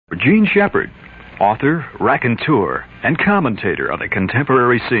Gene Shepard, author, raconteur, and commentator on the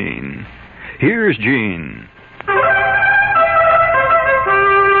contemporary scene. Here's Gene.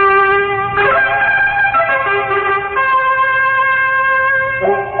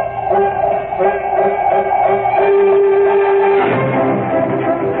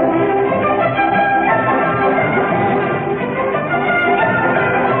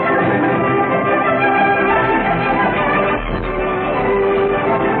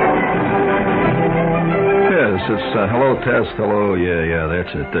 Hello, test. Hello. Yeah,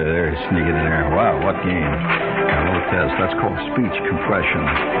 that's it. They're sneaking in there. Wow, what game? Hello, test. That's called speech compression.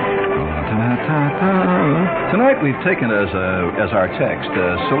 Tonight we've taken as our text,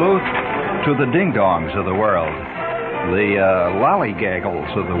 salute to the ding-dongs of the world. The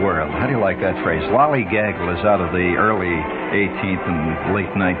lollygaggles of the world. How do you like that phrase? Lollygaggle is out of the early 18th and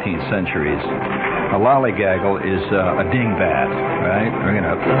late 19th centuries. A lollygaggle is a dingbat, right?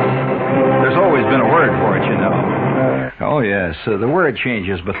 There's always been a word for it, you know. Oh, yes. The word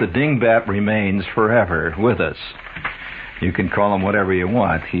changes, but the dingbat remains forever with us. You can call him whatever you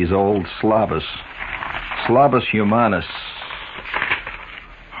want. He's old Slavus. Slavus humanus.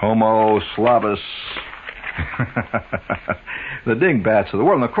 Homo Slavus. The dingbats of the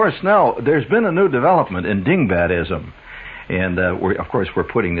world. And, of course, now there's been a new development in dingbatism. And, we're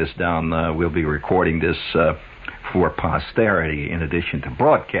putting this down. We'll be recording this for posterity in addition to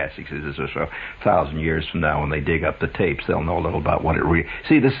broadcasting. This is 1,000 years from now when they dig up the tapes. They'll know a little about what it really...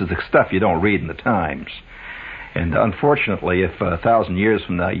 See, this is the stuff you don't read in the Times. And unfortunately, if 1,000 years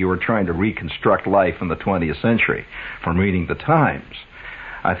from now you were trying to reconstruct life in the 20th century from reading the Times,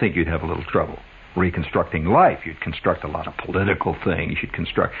 I think you'd have a little trouble reconstructing life. You'd construct a lot of political things. You'd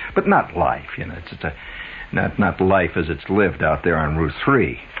construct... But not life, you know. It's not life as it's lived out there on Route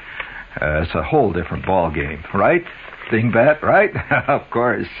 3. It's a whole different ball game, right? Dingbat, right? Of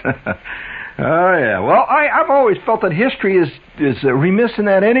course. Oh, yeah. Well, I've always felt that history is remiss in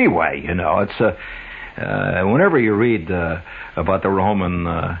that anyway, you know. It's whenever you read about the Roman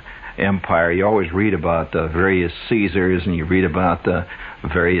Empire, you always read about various Caesars, and you read about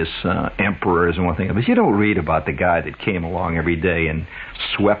various emperors and one thing. But you don't read about the guy that came along every day and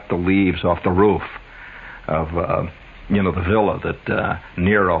swept the leaves off the roof of, the villa that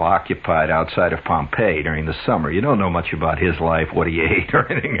Nero occupied outside of Pompeii during the summer. You don't know much about his life, what he ate, or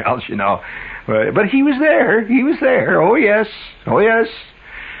anything else, you know. But he was there. He was there. Oh, yes. Oh, yes.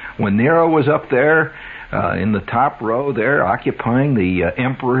 When Nero was up there in the top row there, occupying the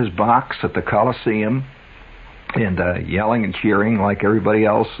emperor's box at the Colosseum, and yelling and cheering like everybody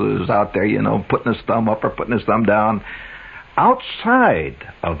else is out there, you know, putting his thumb up or putting his thumb down, outside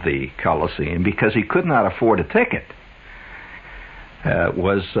of the Colosseum, because he could not afford a ticket,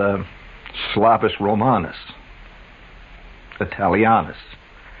 was Slavus Romanus, Italianus.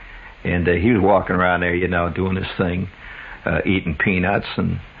 And he was walking around there, you know, doing his thing, eating peanuts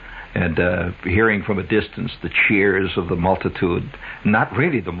and hearing from a distance the cheers of the multitude. Not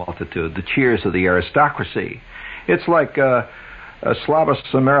really the multitude, the cheers of the aristocracy. It's like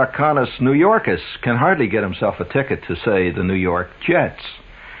Slavus Americanus New Yorkus can hardly get himself a ticket to, say, the New York Jets.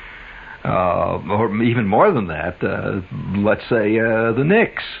 Or even more than that, let's say the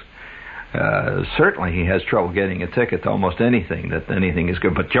Knicks. Certainly he has trouble getting a ticket to almost anything, that anything is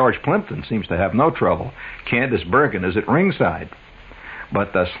good. But George Plimpton seems to have no trouble. Candace Bergen is at ringside.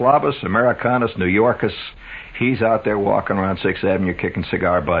 But Slavus Americanus New Yorkus, he's out there walking around 6th Avenue kicking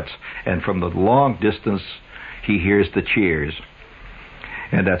cigar butts, and from the long distance he hears the cheers.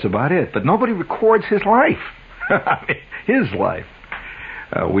 And that's about it. But nobody records his life. I mean, his life.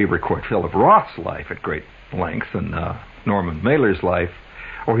 We record Philip Roth's life at great length, and Norman Mailer's life,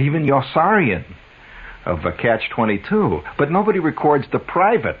 or even Yossarian of Catch-22. But nobody records the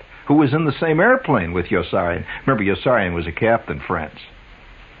private who was in the same airplane with Yossarian. Remember, Yossarian was a captain, friends.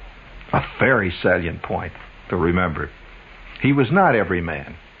 A very salient point to remember. He was not every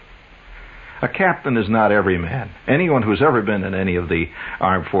man. A captain is not every man. Anyone who's ever been in any of the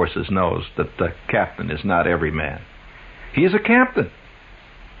armed forces knows that the captain is not every man. He is a captain.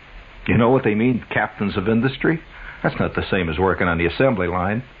 You know what they mean, captains of industry? That's not the same as working on the assembly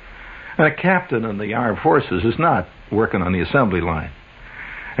line. And a captain in the armed forces is not working on the assembly line.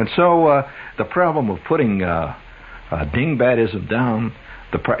 And so the problem of putting dingbatism down,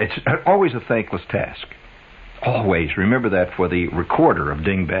 it's always a thankless task. Always. Remember that for the recorder of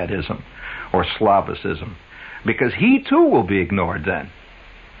dingbatism or Slavism. Because he, too, will be ignored then.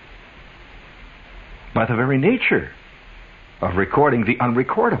 By the very nature of recording the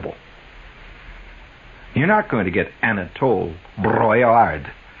unrecordable. You're not going to get Anatole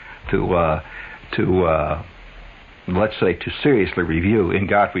Broyard to let's say, to seriously review In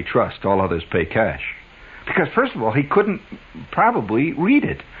God We Trust, All Others Pay Cash. Because, first of all, he couldn't probably read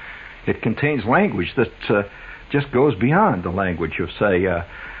it. It contains language that just goes beyond the language of, say,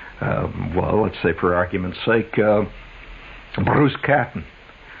 well, let's say, for argument's sake, Bruce Catton,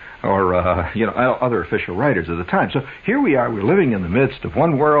 or other official writers of the time. So here we are, we're living in the midst of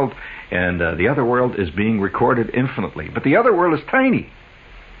one world, and the other world is being recorded infinitely. But the other world is tiny.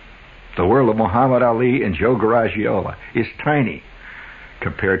 The world of Muhammad Ali and Joe Garagiola is tiny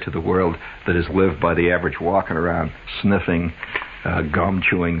compared to the world that is lived by the average walking around, sniffing,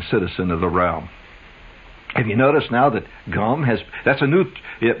 gum-chewing citizen of the realm. Have you noticed now that gum that's a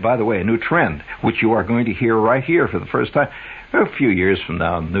new trend, which you are going to hear right here for the first time. A few years from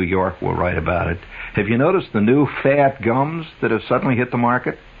now, New York will write about it. Have you noticed the new fad gums that have suddenly hit the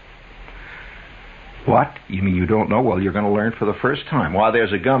market? What? You mean you don't know? Well, you're going to learn for the first time. Why,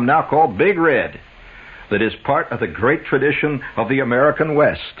 there's a gum now called Big Red that is part of the great tradition of the American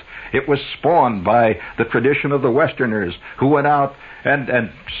West. It was spawned by the tradition of the Westerners who went out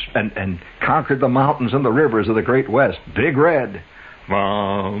and conquered the mountains and the rivers of the Great West. Big Red.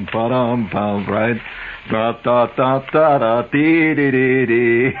 Bum, ba-dum, bum, right? Da, da, da, da, da, dee, dee, dee,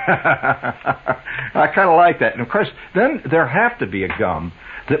 dee. I kind of like that. And, of course, then there have to be a gum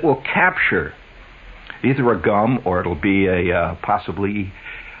that will capture either a gum or it'll be a possibly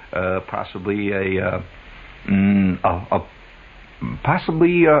a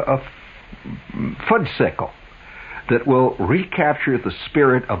fudsicle that will recapture the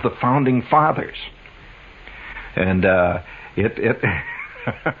spirit of the founding fathers. And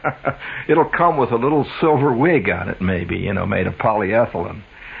it'll come with a little silver wig on it, maybe, made of polyethylene.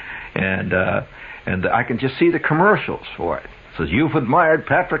 And I can just see the commercials for it. It says, "You've admired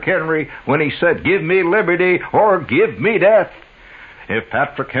Patrick Henry when he said, 'Give me liberty or give me death.' If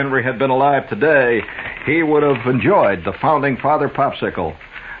Patrick Henry had been alive today, he would have enjoyed the Founding Father popsicle,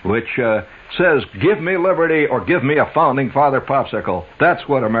 which says, 'Give me liberty or give me a Founding Father popsicle.' That's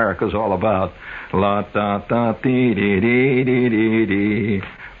what America's all about. La da da dee dee dee dee dee dee.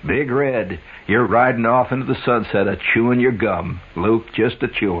 Big Red, you're riding off into the sunset, chewing your gum, Luke, just a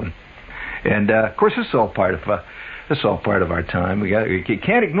chewing." And of course, this is all part of our time. You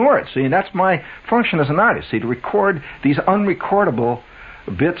can't ignore it. See, and that's my function as an artist. See, to record these unrecordable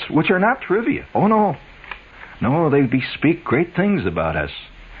bits, which are not trivia. Oh no, they bespeak great things about us.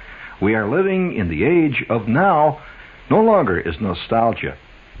 We are living in the age of now. No longer is nostalgia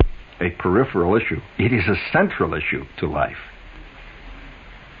a peripheral issue. It is a central issue to life.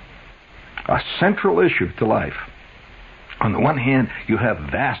 A central issue to life. On the one hand, you have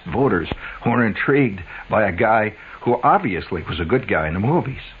vast voters who are intrigued by a guy who obviously was a good guy in the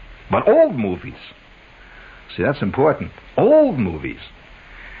movies. But old movies. See, that's important. Old movies.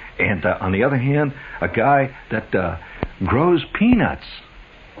 And on the other hand, a guy that grows peanuts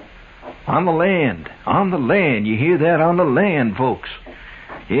on the land. On the land. You hear that? On the land, folks.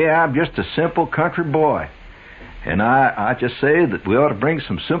 Yeah, I'm just a simple country boy. And I just say that we ought to bring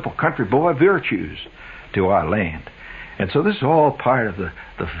some simple country boy virtues to our land. And so this is all part of the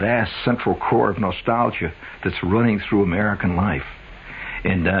vast central core of nostalgia that's running through American life.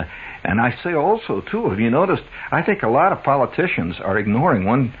 And I say also, too, have you noticed, I think a lot of politicians are ignoring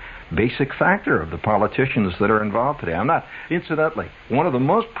one basic factor of the politicians that are involved today. Incidentally, one of the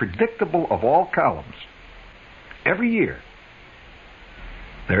most predictable of all columns, every year,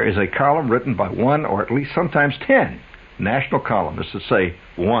 there is a column written by one or at least sometimes 10 national columnists that say,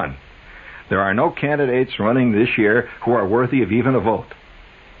 1, there are no candidates running this year who are worthy of even a vote.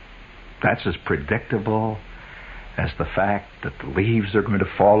 That's as predictable as the fact that the leaves are going to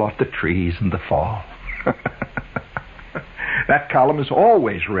fall off the trees in the fall. That column is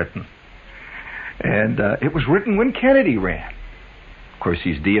always written. And it was written when Kennedy ran. Of course,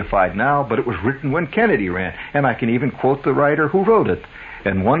 he's deified now, but it was written when Kennedy ran. And I can even quote the writer who wrote it.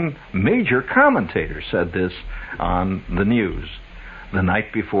 And one major commentator said this on the news the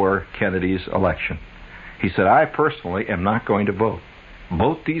night before Kennedy's election. He said, "I personally am not going to vote.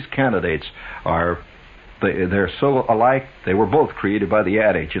 Both these candidates they're so alike, they were both created by the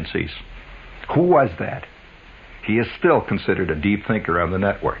ad agencies." Who was that? He is still considered a deep thinker on the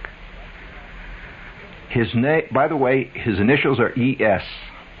network. His name, by the way, his initials are E.S.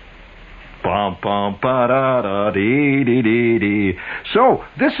 Bum, bum, ba, da, da, dee, dee, dee, dee. So,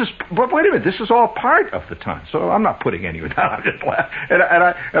 but wait a minute, this is all part of the time. So I'm not putting anyone down, I'm just laughing.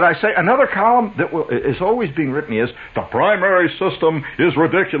 And I say, another column that is always being written is, "The primary system is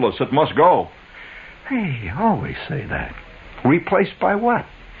ridiculous, it must go." Hey, you always say that. Replaced by what?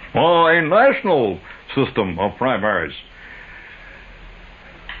 Well, a national system of primaries.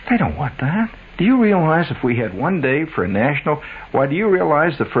 They don't want that. Do you realize if we had one day for a national, why do you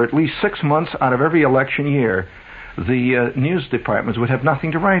realize that for at least 6 months out of every election year, the news departments would have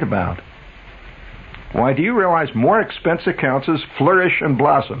nothing to write about? Why do you realize more expense accounts flourish and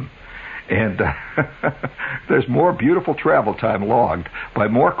blossom? And there's more beautiful travel time logged by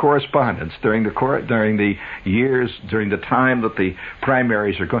more correspondents during the years, during the time that the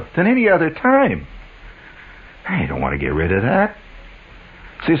primaries are going, than any other time. I don't want to get rid of that.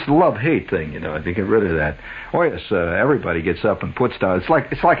 See, it's the love-hate thing, to get rid of that. Oh, yes, everybody gets up and puts down.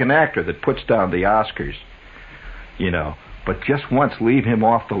 It's like an actor that puts down the Oscars, but just once leave him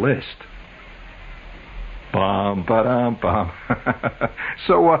off the list. Bum, ba-dum, bum.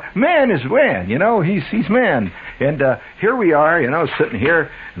 So, man is man, he's man. And here we are, sitting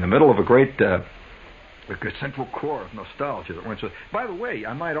here in the middle of a great central core of nostalgia. By the way,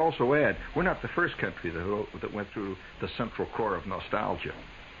 I might also add, we're not the first country that went through the central core of nostalgia.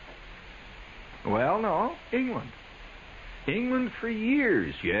 Well, no, England. England for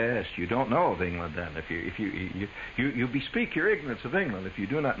years. Yes, you don't know of England then. If you bespeak your ignorance of England if you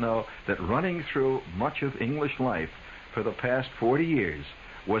do not know that running through much of English life for the past 40 years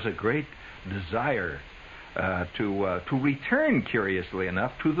was a great desire to return, curiously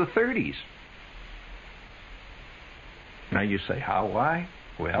enough, to the 30s. Now you say, how, why?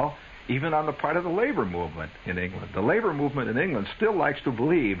 Well, even on the part of the labor movement in England. The labor movement in England still likes to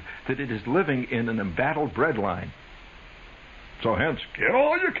believe that it is living in an embattled breadline. So hence, get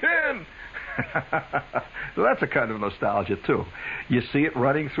all you can. So that's a kind of nostalgia, too. You see it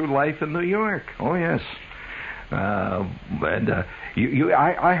running through life in New York. Oh, yes. I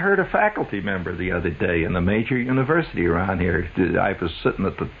heard a faculty member the other day in a major university around here. I was sitting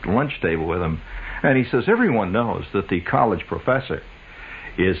at the lunch table with him, and he says, everyone knows that the college professor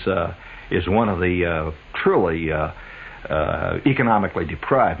is one of the truly economically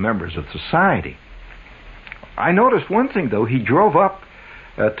deprived members of society. I noticed one thing, though. He drove up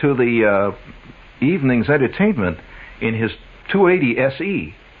to the evening's entertainment in his 280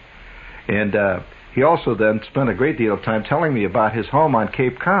 SE. And he also then spent a great deal of time telling me about his home on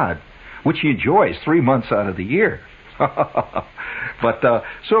Cape Cod, which he enjoys 3 months out of the year. But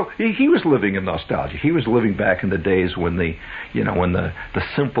so he was living in nostalgia. He was living back in the days when the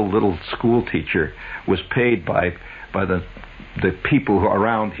simple little school teacher was paid by the people who are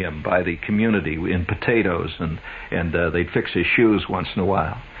around him, by the community, in potatoes, and they'd fix his shoes once in a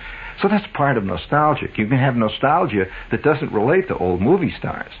while. So that's part of nostalgia. You can have nostalgia that doesn't relate to old movie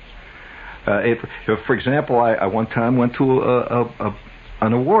stars. If for example, I one time went to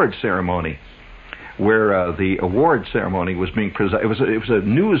an award ceremony where the award ceremony was being presented. It was a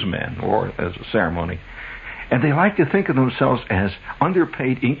newsman as a ceremony, and they like to think of themselves as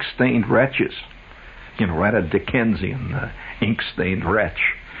underpaid, ink-stained wretches. Right, a Dickensian ink-stained wretch.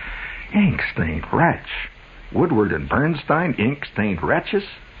 Ink-stained wretch. Woodward and Bernstein, ink-stained wretches?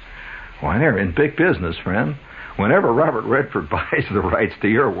 Why, they're in big business, friend. Whenever Robert Redford buys the rights to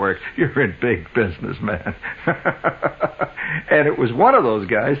your work, you're in big business, man. And it was one of those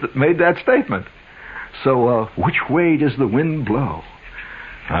guys that made that statement. So, which way does the wind blow?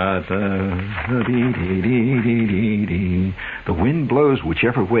 The wind blows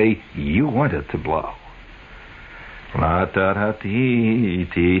whichever way you want it to blow. So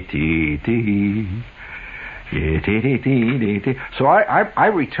I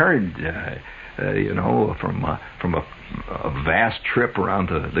returned, from a vast trip around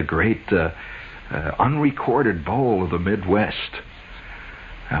the great unrecorded bowl of the Midwest.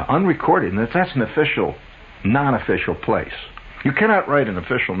 Unrecorded, and that's an official, non-official place. You cannot write an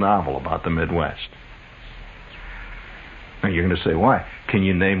official novel about the Midwest. Now you're going to say, why? Can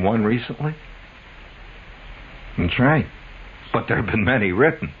you name one recently? That's right. But there have been many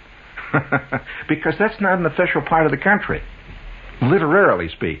written. Because that's not an official part of the country, literally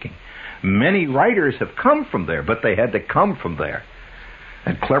speaking. Many writers have come from there, but they had to come from there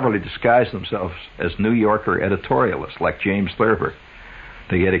and cleverly disguise themselves as New Yorker editorialists like James Thurber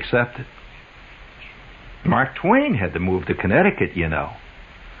to get accepted. Mark Twain had to move to Connecticut, Now,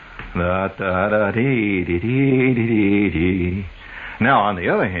 on the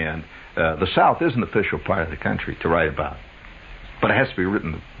other hand, the South is an official part of the country to write about. But it has to be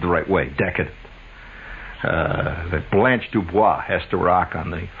written the right way, decadent. Blanche Dubois has to rock on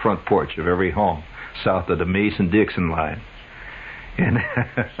the front porch of every home south of the Mason-Dixon line. And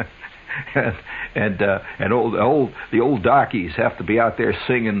the old darkies have to be out there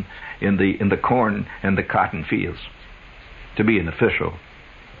singing in the corn and the cotton fields to be an official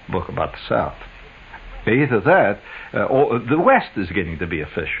book about the South. Either that, or the West is getting to be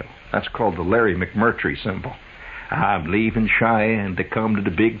official. That's called the Larry McMurtry symbol. I'm leaving Cheyenne to come to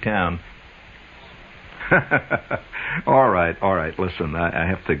the big town. All right. Listen, I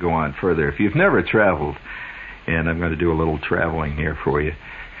have to go on further. If you've never traveled, and I'm going to do a little traveling here for you,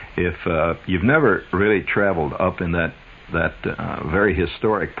 if you've never really traveled up in that very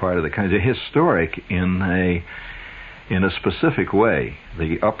historic part of the country, historic in a specific way,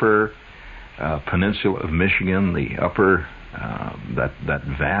 the upper peninsula of Michigan, the upper that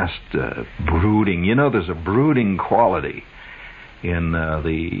vast brooding. There's a brooding quality in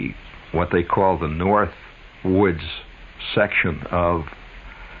what they call the North Woods section of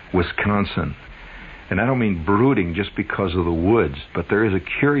Wisconsin. And I don't mean brooding just because of the woods, but there is a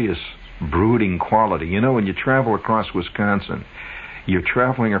curious brooding quality. When you travel across Wisconsin, you're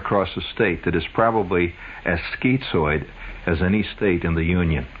traveling across a state that is probably as schizoid as any state in the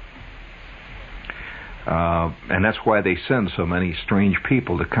Union. And that's why they send so many strange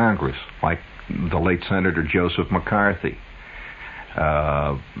people to Congress, like the late Senator Joseph McCarthy.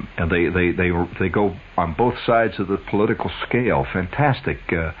 And they go on both sides of the political scale. Fantastic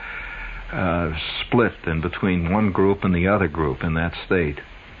split in between one group and the other group in that state.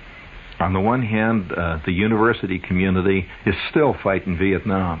 On the one hand, the university community is still fighting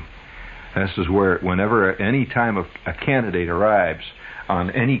Vietnam. This is where, whenever any time a candidate arrives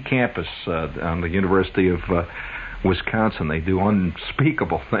on any campus on the University of Wisconsin, they do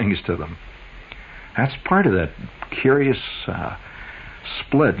unspeakable things to them. That's part of that curious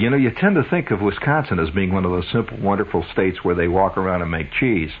split. You tend to think of Wisconsin as being one of those simple, wonderful states where they walk around and make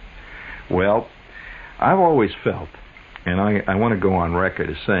cheese. Well, I've always felt, and I want to go on record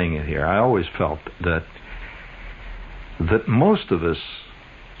as saying it here, I always felt that most of us,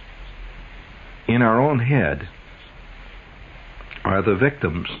 in our own head, are the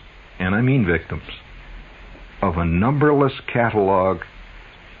victims, and I mean victims, of a numberless catalog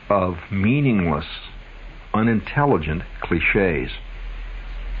of meaningless, unintelligent cliches.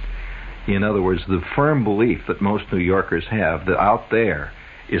 In other words, the firm belief that most New Yorkers have that out there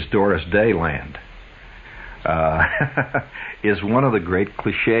is Doris Day land is one of the great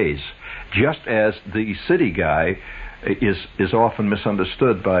cliches. Just as the city guy is often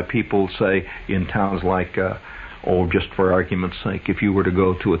misunderstood by people, say, in towns like, just for argument's sake, if you were to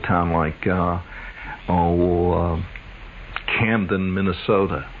go to a town like, Camden,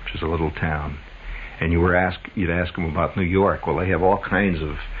 Minnesota, which is a little town, and you'd ask them about New York. Well, they have all kinds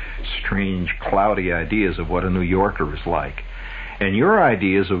of strange, cloudy ideas of what a New Yorker is like. And your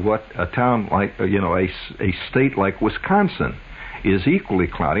ideas of what a town like, a state like Wisconsin is equally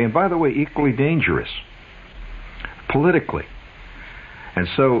cloudy, and by the way, equally dangerous politically. And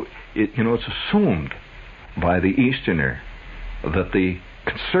so, it's assumed by the Easterner that the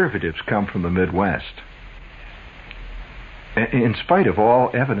conservatives come from the Midwest, in spite of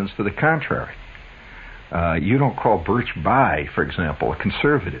all evidence to the contrary. You don't call Birch Bayh, for example, a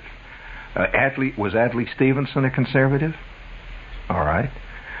conservative. Was Adlai Stevenson a conservative? All right.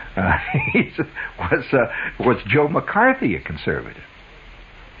 Was Joe McCarthy a conservative?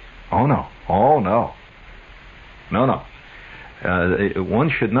 Oh, no. No. One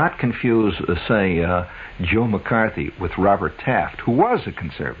should not confuse, Joe McCarthy with Robert Taft, who was a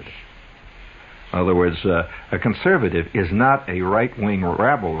conservative. In other words, a conservative is not a right-wing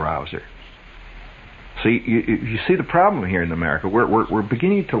rabble-rouser. See, you see the problem here in America. We're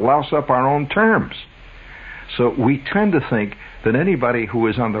beginning to louse up our own terms. So we tend to think that anybody who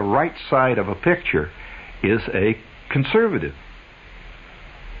is on the right side of a picture is a conservative.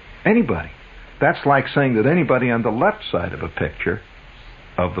 Anybody. That's like saying that anybody on the left side of a picture,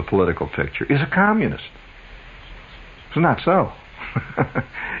 of the political picture, is a communist. It's not so.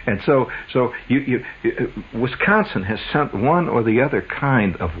 And so Wisconsin has sent one or the other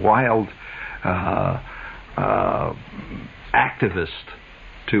kind of wild activist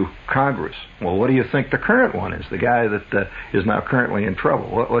to Congress. Well, what do you think the current one is? The guy that is now currently in trouble.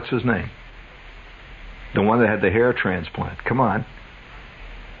 What's his name? The one that had the hair transplant. Come on.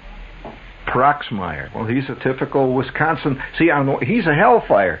 Proxmire. Well, he's a typical Wisconsin. See, he's a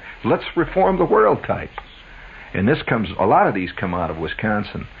hellfire. Let's reform the world type. And a lot of these come out of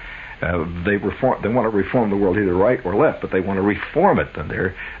Wisconsin. They want to reform the world either right or left, but they want to reform it, and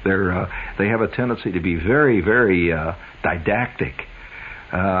they have a tendency to be very, very didactic,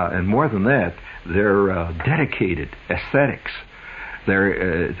 and more than that, they're dedicated aesthetics.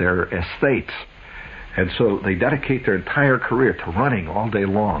 They're aesthetes, and so they dedicate their entire career to running all day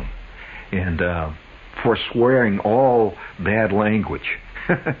long and forswearing all bad language.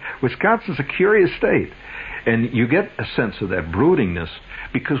 Wisconsin's a curious state. And you get a sense of that broodingness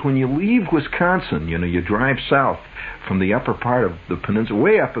because when you leave Wisconsin, you drive south from the upper part of the peninsula,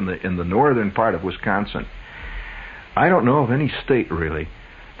 way up in the northern part of Wisconsin. I don't know of any state really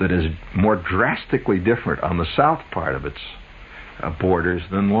that is more drastically different on the south part of its borders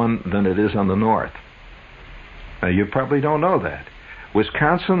than it is on the north. You probably don't know that.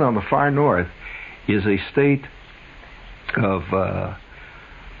 Wisconsin on the far north is a state of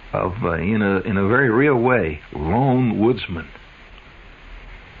in a very real way, lone woodsmen.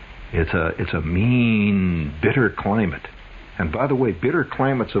 It's a mean, bitter climate. And by the way, bitter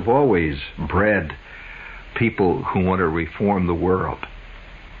climates have always bred people who want to reform the world.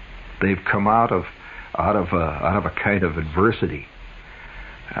 They've come out of a kind of adversity.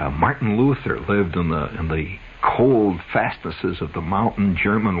 Martin Luther lived in the cold fastnesses of the mountain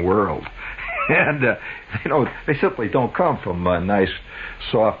German world. And, they simply don't come from nice,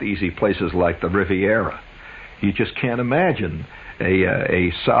 soft, easy places like the Riviera. You just can't imagine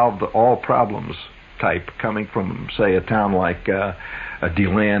a solved all problems type coming from, say, a town like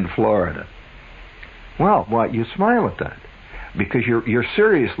DeLand, Florida. Well, why you smile at that? Because you're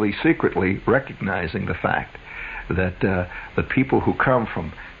seriously, secretly recognizing the fact that the people who come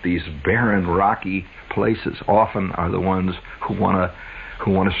from these barren, rocky places often are the ones who want to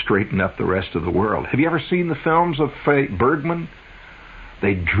straighten up the rest of the world. Have you ever seen the films of Bergman?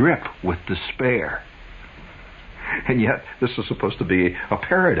 They drip with despair. And yet, this is supposed to be a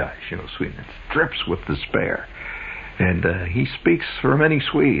paradise, Sweden. It drips with despair. And he speaks for many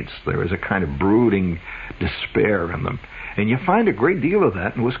Swedes. There is a kind of brooding despair in them. And you find a great deal of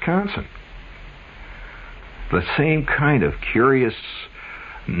that in Wisconsin. The same kind of curious,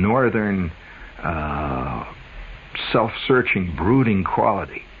 northern, self-searching, brooding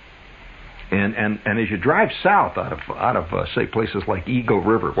quality. And as you drive south out of say places like Eagle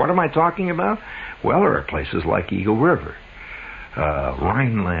River, what am I talking about? Well, there are places like Eagle River,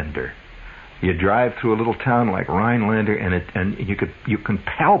 Rhinelander. You drive through a little town like Rhinelander, and you can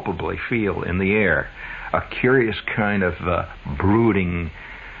palpably feel in the air a curious kind of brooding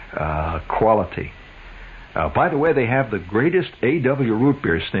quality. By the way, they have the greatest A.W. root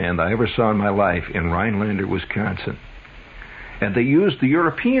beer stand I ever saw in my life in Rhinelander, Wisconsin. And they used the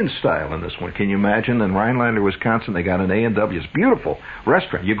European style in this one. Can you imagine? In Rhinelander, Wisconsin, they got an A&W. It's a beautiful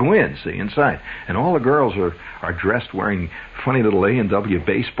restaurant. You go in, see, inside. And all the girls are dressed wearing funny little A&W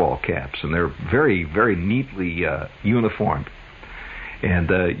baseball caps. And they're very, very neatly uniformed.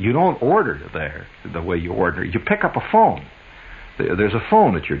 And you don't order there the way you order. You pick up a phone. There's a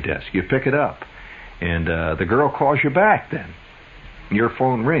phone at your desk. You pick it up. And the girl calls you back then. Your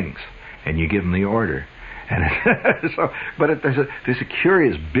phone rings. And you give them the order. And there's a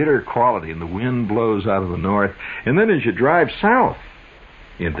curious bitter quality, and the wind blows out of the north. And then as you drive south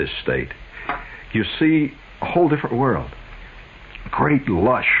in this state, you see a whole different world. Great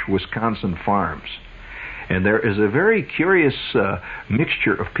lush Wisconsin farms. And there is a very curious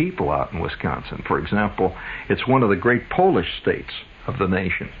mixture of people out in Wisconsin. For example, it's one of the great Polish states of the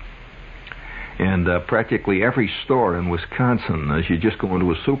nation. And practically every store in Wisconsin, as you just go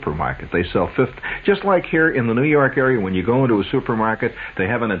into a supermarket, they sell just like here in the New York area, when you go into a supermarket, they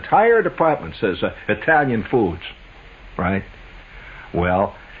have an entire department that says Italian foods, right?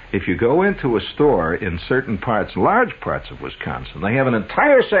 Well, if you go into a store in certain parts, large parts of Wisconsin, they have an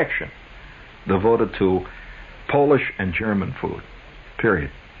entire section devoted to Polish and German food,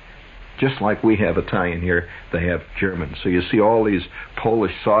 period. Just like we have Italian here, they have German. So you see all these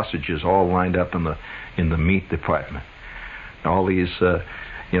Polish sausages all lined up in the meat department. All these, to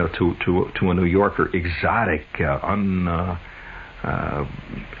a New Yorker, exotic,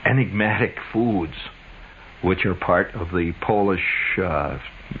 enigmatic foods, which are part of the Polish,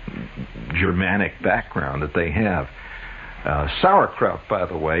 Germanic background that they have. Sauerkraut, by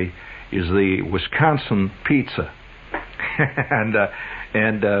the way, is the Wisconsin pizza.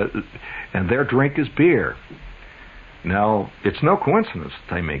 And their drink is beer. Now, it's no coincidence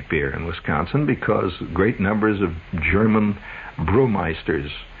that they make beer in Wisconsin, because great numbers of German brewmeisters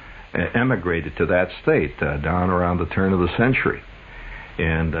emigrated to that state down around the turn of the century.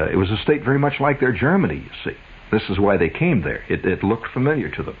 And it was a state very much like their Germany, you see. This is why they came there. It looked familiar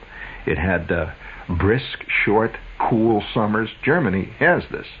to them. It had brisk, short, cool summers. Germany has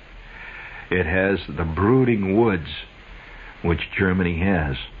this. It has the brooding woods, which Germany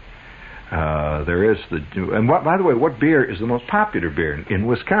has. There is by the way, what beer is the most popular beer in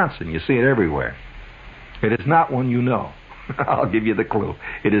Wisconsin? You see it everywhere. It is not one you know. I'll give you the clue.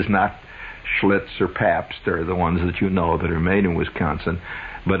 It is not Schlitz or Pabst. They're the ones that you know that are made in Wisconsin.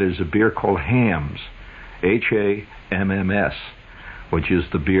 But it is a beer called Hamm's, Hamms, which is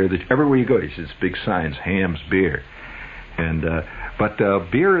the beer that everywhere you go, you see these big signs, Hamm's beer. And but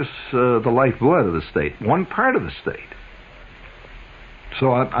beer is the lifeblood of the state. One part of the state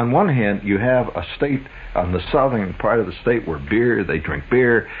So on one hand, you have a state on the southern part of the state where they drink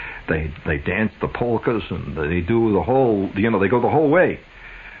beer, they dance the polkas, and they do the whole, they go the whole way.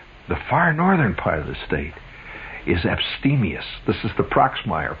 The far northern part of the state is abstemious. This is the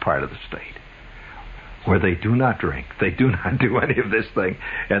Proxmire part of the state, where they do not drink, they do not do any of this thing,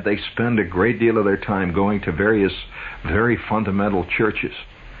 and they spend a great deal of their time going to various very fundamental churches,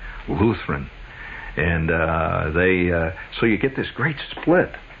 Lutheran, and so you get this great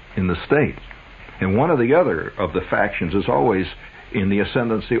split in the state. And one or the other of the factions is always in the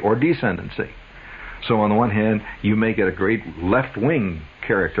ascendancy or descendancy. So on the one hand, you may get a great left-wing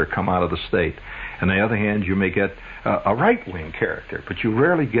character come out of the state. On the other hand, you may get a right-wing character, but you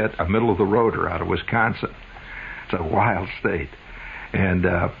rarely get a middle-of-the-roader out of Wisconsin. It's a wild state. And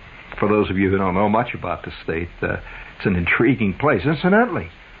for those of you who don't know much about the state, it's an intriguing place. Incidentally,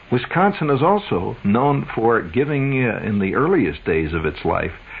 Wisconsin is also known for giving, in the earliest days of its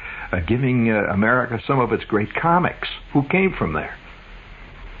life, giving America some of its great comics. Who came from there?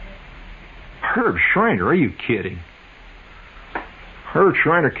 Herb Schreiner, are you kidding? Herb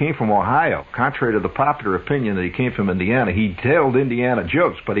Schreiner came from Ohio. Contrary to the popular opinion that he came from Indiana, he told Indiana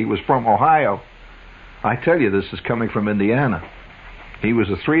jokes, but he was from Ohio. I tell you, this is coming from Indiana. He was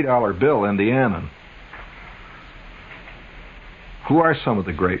a $3 bill Indianan. Who are some of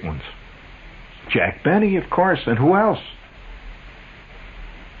the great ones? Jack Benny, of course, and who else?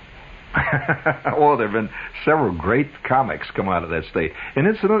 Well, there have been several great comics come out of that state. And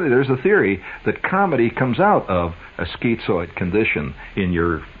incidentally, there's a theory that comedy comes out of a schizoid condition in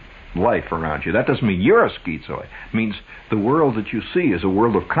your life around you. That doesn't mean you're a schizoid. It means the world that you see is a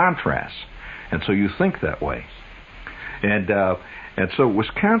world of contrasts. And so you think that way. And so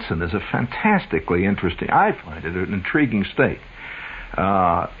Wisconsin is a fantastically interesting, I find it an intriguing state.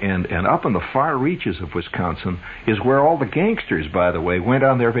 And up in the far reaches of Wisconsin is where all the gangsters, by the way, went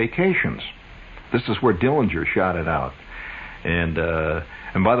on their vacations. This is where Dillinger shot it out. And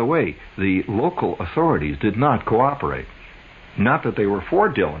by the way, the local authorities did not cooperate. Not that they were for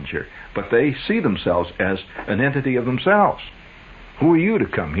Dillinger, but they see themselves as an entity of themselves. Who are you to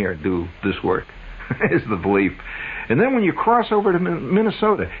come here and do this work? Is the belief. And then when you cross over to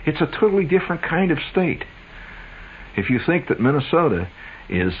Minnesota, it's a totally different kind of state. If you think that Minnesota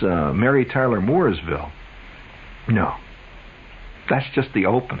is Mary Tyler Mooresville, no. That's just the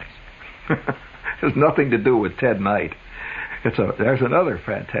opening. It has nothing to do with Ted Knight. There's another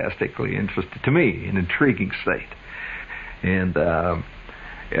fantastically interesting, to me, an intriguing state. And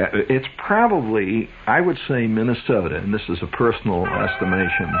it's probably, I would say Minnesota, and this is a personal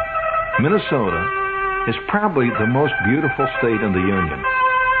estimation, Minnesota is probably the most beautiful state in the Union.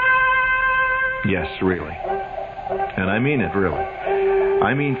 Yes, really. And I mean it, really.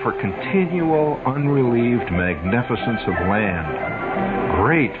 I mean for continual, unrelieved magnificence of land.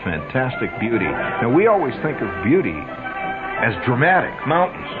 Great, fantastic beauty. Now, we always think of beauty as dramatic.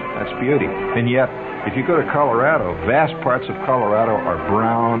 Mountains, that's beauty. And yet, if you go to Colorado, vast parts of Colorado are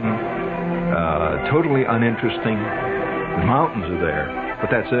brown, totally uninteresting. The mountains are there,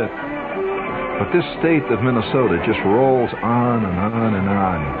 but that's it. But this state of Minnesota just rolls on and on and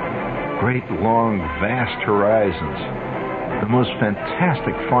on. Great, long, vast horizons. The most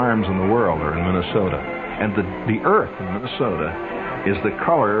fantastic farms in the world are in Minnesota. And the earth in Minnesota is the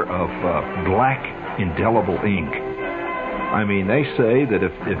color of black, indelible ink. I mean, they say that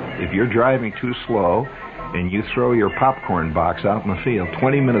if you're driving too slow and you throw your popcorn box out in the field,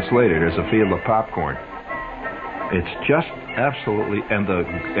 20 minutes later there's a field of popcorn. It's just absolutely, and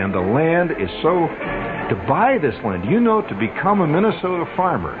the land is so, to buy this land, to become a Minnesota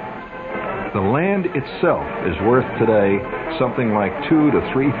farmer, the land itself is worth today something like $2,000 to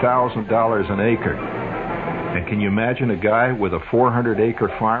 $3,000 an acre. And can you imagine a guy with a 400-acre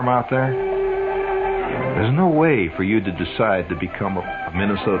farm out there? There's no way for you to decide to become a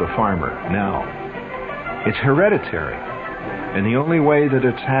Minnesota farmer now. It's hereditary. And the only way that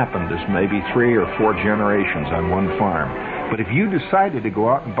it's happened is maybe 3 or 4 generations on one farm. But if you decided to go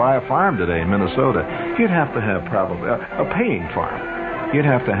out and buy a farm today in Minnesota, you'd have to have probably a paying farm. You'd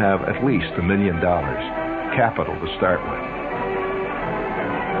have to have at least $1 million capital to start with.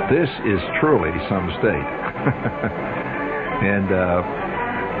 This is truly some state.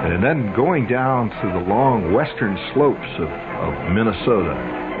 And then going down to the long western slopes of Minnesota,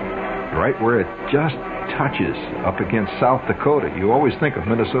 right where it just touches up against South Dakota. You always think of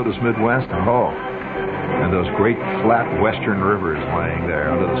Minnesota's Midwest, and those great flat western rivers lying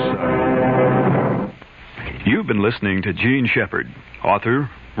there under the sun. You've been listening to Gene Shepard, author,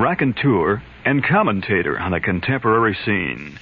 raconteur, and commentator on the contemporary scene.